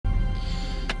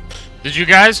Did you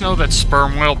guys know that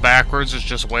sperm whale backwards is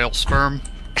just whale sperm?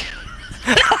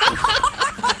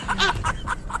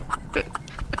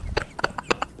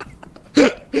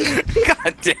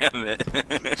 God damn it.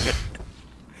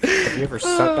 Have you ever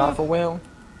sucked off a whale?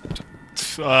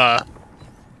 No.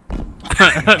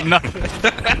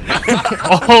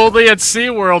 Only at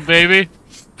SeaWorld, baby.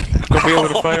 Gonna be able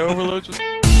to fight overloads with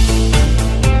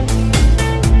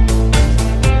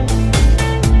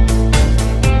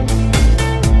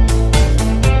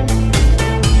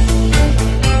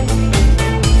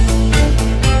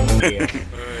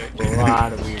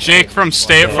Jake from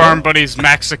State Farm, but he's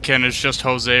Mexican, is just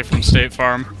Jose from State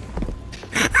Farm.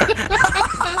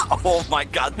 Oh my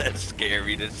god, that's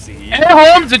scary to see. Hey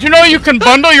Holmes, did you know you can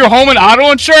bundle your home and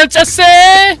auto insurance,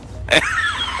 essay?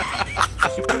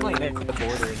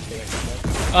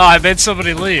 Oh, I made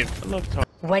somebody leave.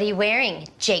 What are you wearing,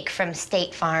 Jake from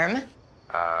State Farm?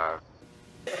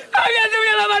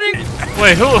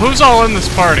 Wait, who's all in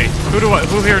this party?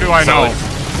 Who here do I know?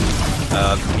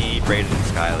 Me, Brayden, and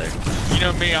Skylar. You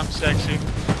know me, I'm sexy.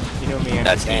 You know me,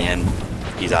 That's Ian.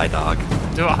 He's iDog.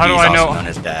 How do I know? He's also known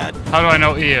as Dad. How do I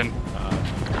know Ian?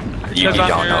 You Because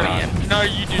don't I'm know your- Ian. No,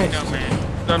 you do know me.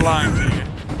 They're lying to you.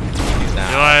 He's Do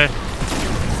not. I?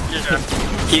 Yeah.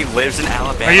 He lives in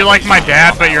Alabama. Are you like my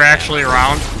dad, but you're actually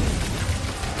around?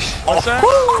 What's that?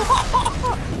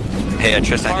 Hey,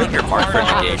 Tristan, you're marked for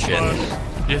negation.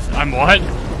 I'm what?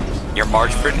 You're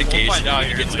marked for negation. find out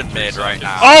You here get in to like mid right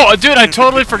now. Oh, dude, I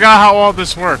totally forgot how all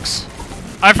this works.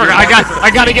 I forgot. I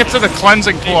got to get to the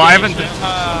cleansing pool. I haven't.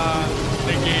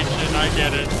 Negation, I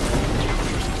get it.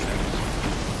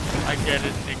 I get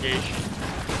it, negation.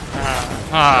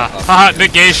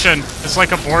 Negation. It's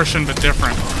like abortion, but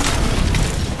different.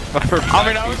 I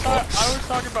mean, I was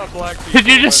talking about black people. Did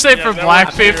you just say but for yeah,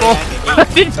 black that was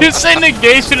people? Did you say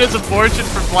negation is abortion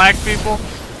for black people?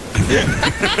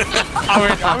 I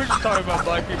mean, I was just talking about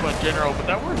black people in general, but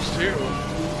that works too.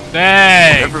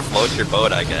 Dang. Whoever floats your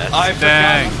boat, I guess. I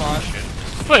Dang. forgot caution.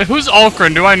 Wait, who's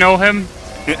Ulkran? Do I know him?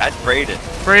 That's Brayden.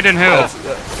 Braden who?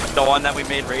 The one that we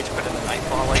made Rage put in the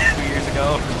Nightfall like 2 years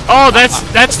ago. Oh,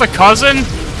 that's the cousin?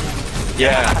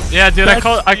 Yeah. Yeah, dude, I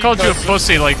That's called you a cousin.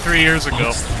 pussy like 3 years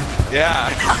ago. Yeah.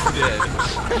 You did.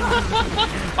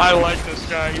 I like this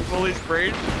guy. He bullies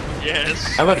Braden? Yes.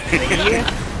 How about me?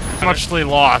 Muchly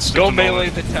lost. Go at the moment. melee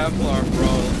the Templar, bro.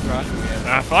 Trust me.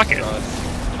 Fuck it.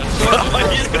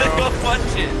 He's gonna go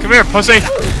punch it. Come here, pussy.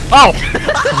 Oh!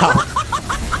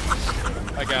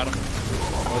 I got him.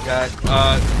 Oh god. I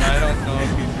don't know if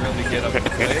he's really get up and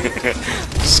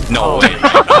play. No Oh. way.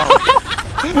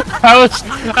 That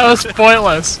was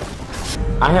pointless.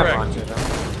 I have Correct. on to them.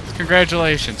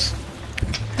 Congratulations.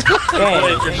 Hey,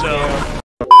 yourself.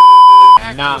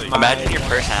 not my Imagine your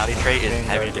personality trait is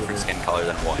having a different skin color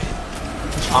than white.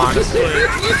 honestly.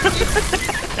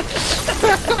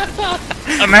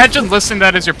 Imagine listing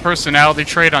that as your personality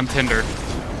trait on Tinder.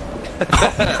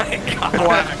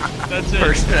 Black. That's it.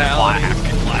 Personality.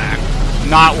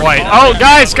 Not white. Oh,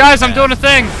 guys, I'm doing a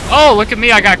thing. Oh, look at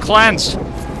me, I got cleansed.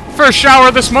 First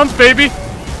shower this month, baby.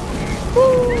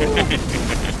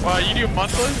 Wow, you do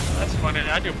monthly? That's funny.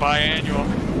 I do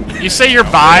biannual. You say you're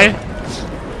bi?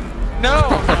 No.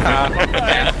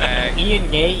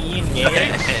 Ian Gay.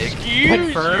 Excuse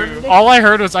Confirmed. you. All I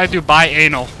heard was I do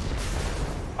bi-anal.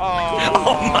 Oh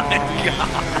my god.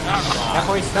 That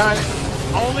boy starts.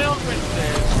 Only on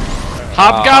Wednesdays.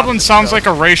 Hobgoblin sounds like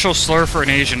a racial slur for an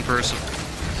Asian person.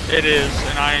 It is,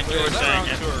 and I enjoy saying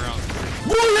it.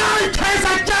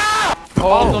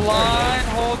 Oh, Hold the line.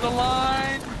 Hold the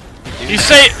line. You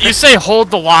say hold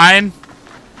the line.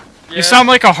 Yeah. You sound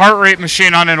like a heart rate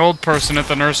machine on an old person at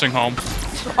the nursing home.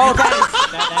 oh,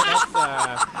 that's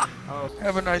oh.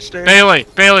 Have a nice day.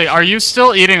 Bailey, are you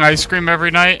still eating ice cream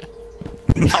every night?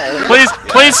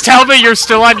 Please tell me you're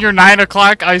still on your 9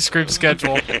 o'clock ice cream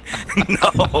schedule.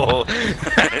 No.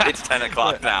 It's 10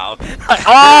 o'clock now.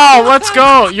 Oh, let's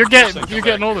go. You're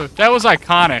getting older. That was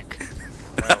iconic.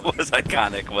 That was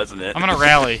iconic, wasn't it? I'm gonna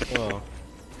rally. Oh.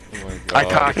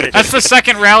 Iconic. That's the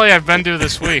second rally I've been to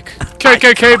this week.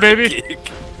 KKK, baby.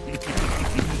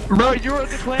 Bro, you were at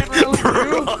the clan rally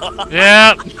too?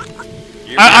 Yeah.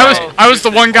 I was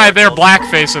the one guy there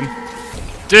blackfacing.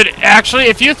 Dude, actually,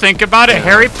 if you think about it,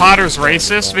 Harry Potter's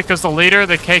racist because the leader of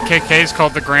the KKK is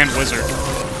called the Grand Wizard.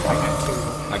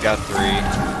 I got 3.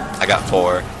 I got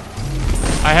 4.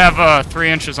 I have 3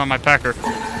 inches on my pecker.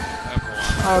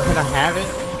 Oh, can I have it?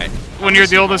 When you're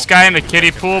the oldest guy in the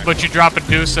kiddie pool, but you drop a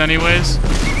deuce anyways.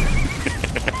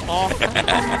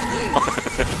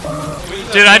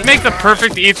 Dude, I'd make the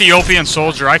perfect Ethiopian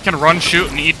soldier. I can run, shoot,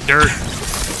 and eat dirt.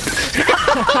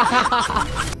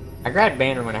 I grabbed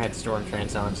banner when I had Storm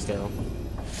Trance on still.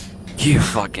 You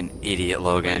fucking idiot,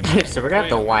 Logan. So we're gonna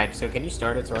have to wipe, so can you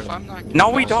start it so I I'm not can...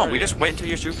 No, we don't. We just wait until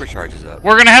your supercharges up.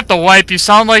 We're gonna have to wipe. You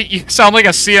sound like a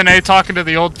CNA talking to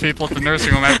the old people at the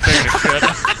nursing home after taking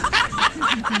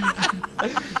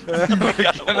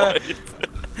a shit.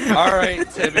 Alright,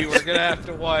 Timmy, we're gonna have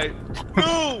to wipe.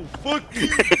 No! Fuck you,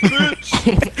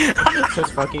 bitch!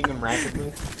 Just fucking him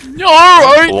rapidly.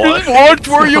 Alright, What? just watch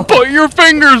where you put your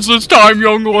fingers this time,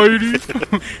 young lady. Just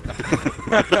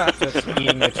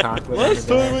eating the chocolate. Last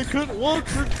in the time I bag. couldn't walk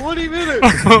for 20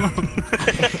 minutes!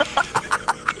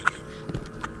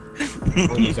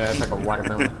 We'll use that as like a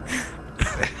watermelon.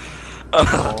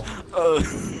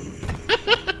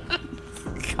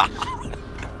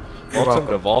 Welcome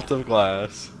to Vault of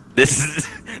Glass. This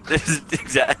is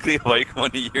exactly like one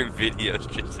of your videos,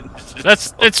 Jason.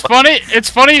 It's funny. It's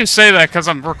funny you say that because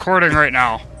I'm recording right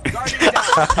now.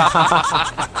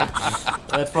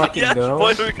 Let's fucking Yeah, go.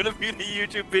 boy, we're gonna be in a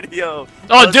YouTube video.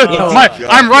 Oh, dude, Oh,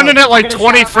 I'm running it like I'm gonna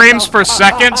 20 shot frames per myself.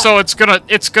 second, so it's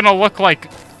gonna look like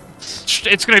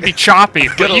it's gonna be choppy,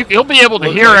 but you'll be able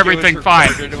to hear everything fine.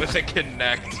 With a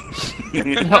Kinect.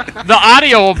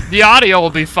 The audio will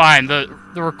be fine. The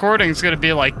recording's gonna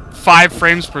be like 5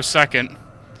 frames per second.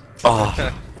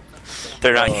 Oh,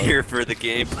 they're not here for the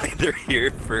gameplay. They're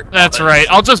here for. That's right.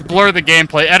 I'll just blur the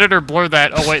gameplay. Editor, blur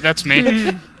that. Oh wait, that's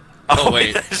me. Oh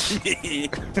wait. that's me.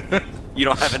 You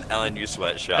don't have an LNU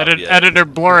sweatshop yet. Editor,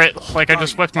 blur it like I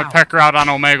just whipped my pecker out on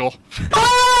Omegle.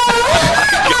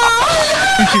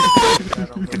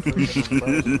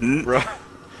 Bro,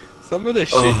 some of the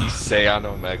shit you say on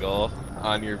Omegle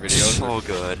on your videos So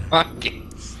good.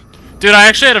 Dude, I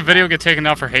actually had a video get taken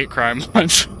down for hate crime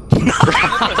once.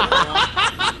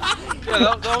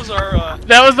 Yeah, that was our.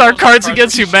 That was our Cards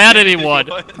Against Humanity one.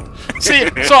 See,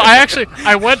 so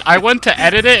I went to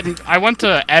edit it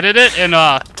and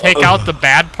take out the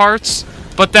bad parts,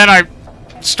 but then I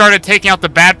started taking out the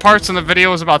bad parts and the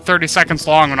video was about 30 seconds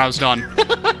long when I was done.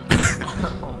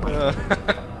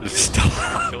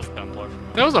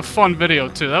 That was a fun video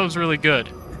too. That was really good.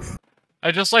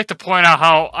 I'd just like to point out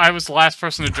how I was the last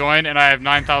person to join and I have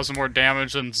 9,000 more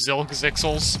damage than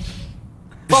Zilgzixels.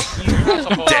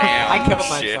 I killed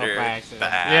myself Shitter. by accident.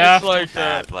 Bad. Yeah. It's like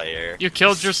Bad player. You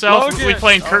killed yourself? Logan! We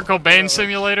playing Kurt Oh, Cobain God.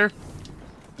 Simulator?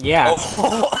 Yeah.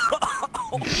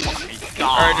 Oh my god.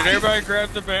 Alright, did everybody grab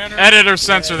the banner? Editor,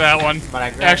 censor that one. But I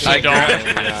grabbed Actually, it. don't.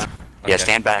 Yeah. Yeah,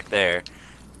 stand back there.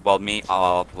 While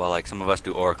like some of us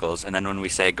do oracles, and then when we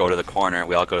say go to the corner,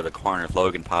 we all go to the corner.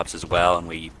 Logan pops as well, and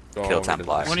we Go kill over to the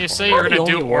Templars. When you say you're the gonna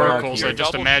do only warlock oracles, here. I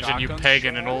just Double imagine you shotgun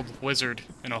pegging an shot? old wizard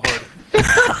in a hood.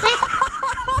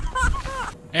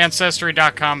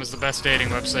 Ancestry.com is the best dating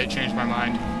website, changed my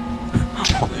mind.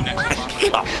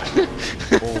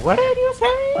 What did you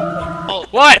say?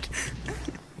 What?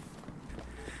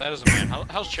 That is a man.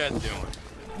 How's Chad doing?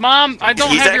 Mom, I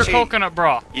don't He's have your actually- coconut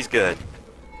bra. He's good.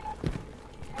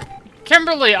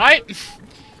 Kimberly,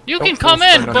 you Don't can come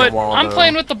post in, it on but the wall, I'm though.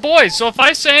 playing with the boys, so if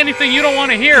I say anything you don't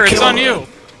want to hear, it's on you.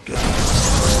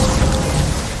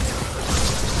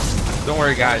 Don't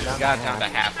worry, guys. You got down to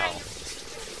half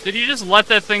health. Did you just let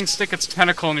that thing stick its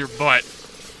tentacle in your butt?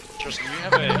 Tristan, you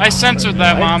have a... I censored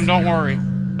that, Mom, don't worry.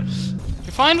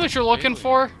 You find what you're looking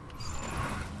for?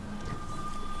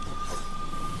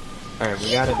 Alright,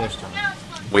 we got it this time.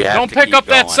 We have Don't to pick keep up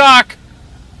that going. sock!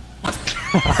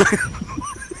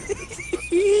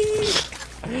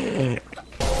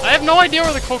 I have no idea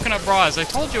where the coconut bra is. I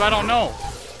told you I don't know.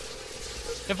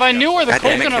 If I knew where the God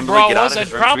damn it, coconut Kimberly, bra get out was, of I'd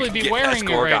his room so we probably can be get wearing it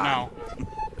escort right on. now.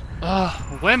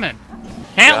 Ugh, women.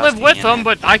 Can't Just live with Ian. them,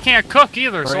 but I can't cook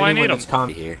either, For so I anyone need them. that's com-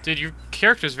 Here. Dude, your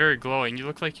character's very glowing. You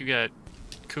look like you got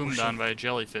coomed on by a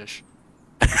jellyfish.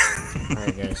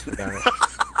 Alright guys, we got it.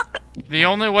 The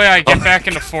only way I get back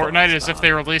into Fortnite is if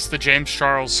they release the James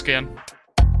Charles skin.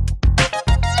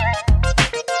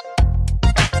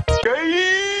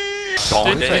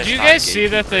 Did you guys see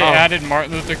that they added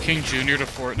Martin Luther King Jr. to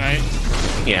Fortnite?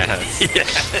 Yeah.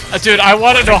 Dude, I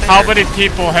want to know how many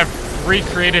people have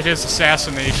recreated his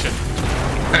assassination.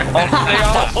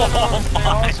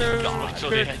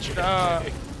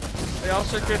 They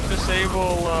also could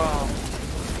disable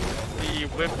the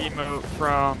whip emote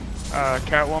from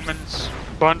Catwoman's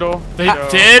bundle. They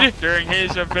did? During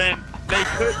his event. They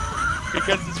could,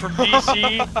 because it's from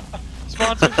DC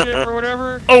sponsorship or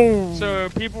whatever. Oh, So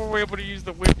people were able to use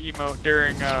the whip emote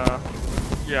during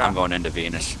yeah. I'm going into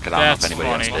Venus because I don't that's know if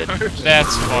anybody funny. else did.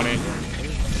 That's funny.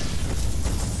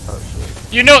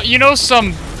 You know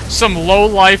some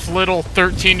low-life little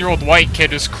 13-year-old white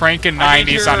kid who's cranking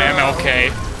 90s on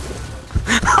MLK.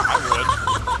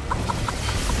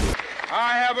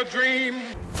 I have a dream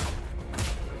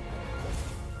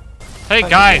Hey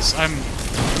guys,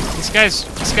 this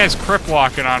guy's crip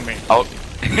walking on me. Oh.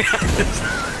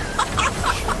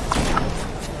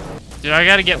 Dude, I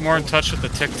gotta get more in touch with the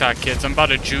TikTok kids. I'm about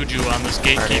to juju on this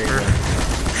gatekeeper.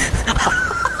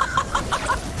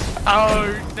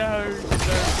 Oh no,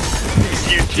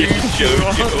 You juju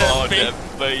on that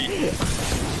beat.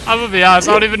 I'm gonna be honest,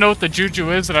 I don't even know what the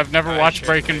juju is, and I've never watched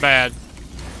Breaking Bad.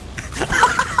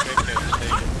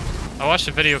 I watched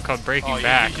a video called Breaking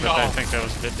Back, but I think that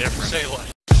was a bit different. Say what?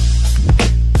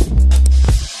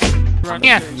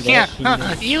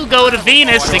 Yeah, you go to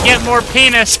Venus to get more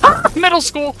penis. Middle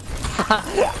school.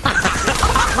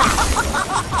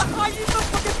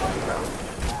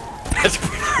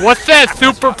 What's that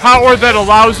superpower that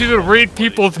allows you to read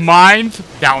people's minds?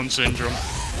 Down syndrome.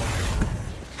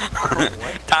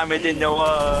 Tommy didn't know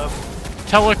of.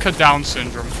 Teleca Down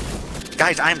syndrome.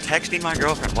 Guys, I'm texting my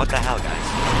girlfriend. What the hell, guys?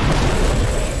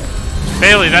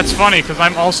 Bailey, that's funny because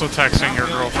I'm also texting your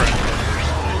girlfriend.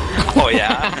 Oh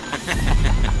yeah.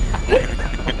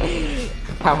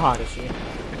 How hot is she?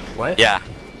 What? Yeah.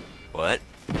 What?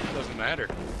 Doesn't matter.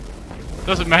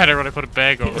 Doesn't matter when I put a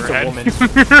bag over It's her a head. woman.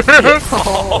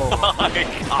 Oh my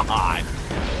god.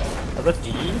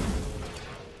 LFG?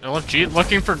 LFG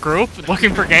looking for group?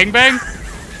 Looking for gangbang?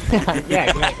 Yeah,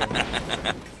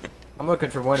 exactly. I'm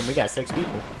looking for one and we got 6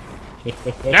 people.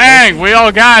 Dang, we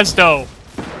all guys though.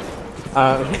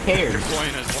 Who cares?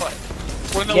 Point is what?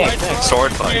 When the Yeah, lights exactly. are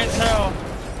Sword on, fight. you can't tell.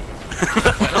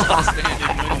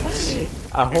 Standing wins.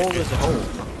 A hole is a hole.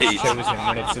 Chosen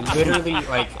when it's literally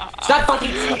like. Stop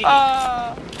fucking shooting!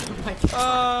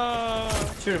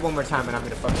 Shoot it one more time and I'm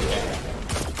gonna fucking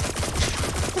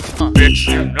Bitch,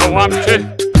 you know I'm titty.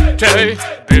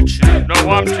 Bitch, you know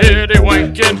I'm titty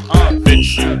wanking.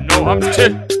 Bitch, you know I'm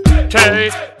titty.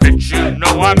 Bitch, you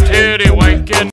know I'm titty wanking.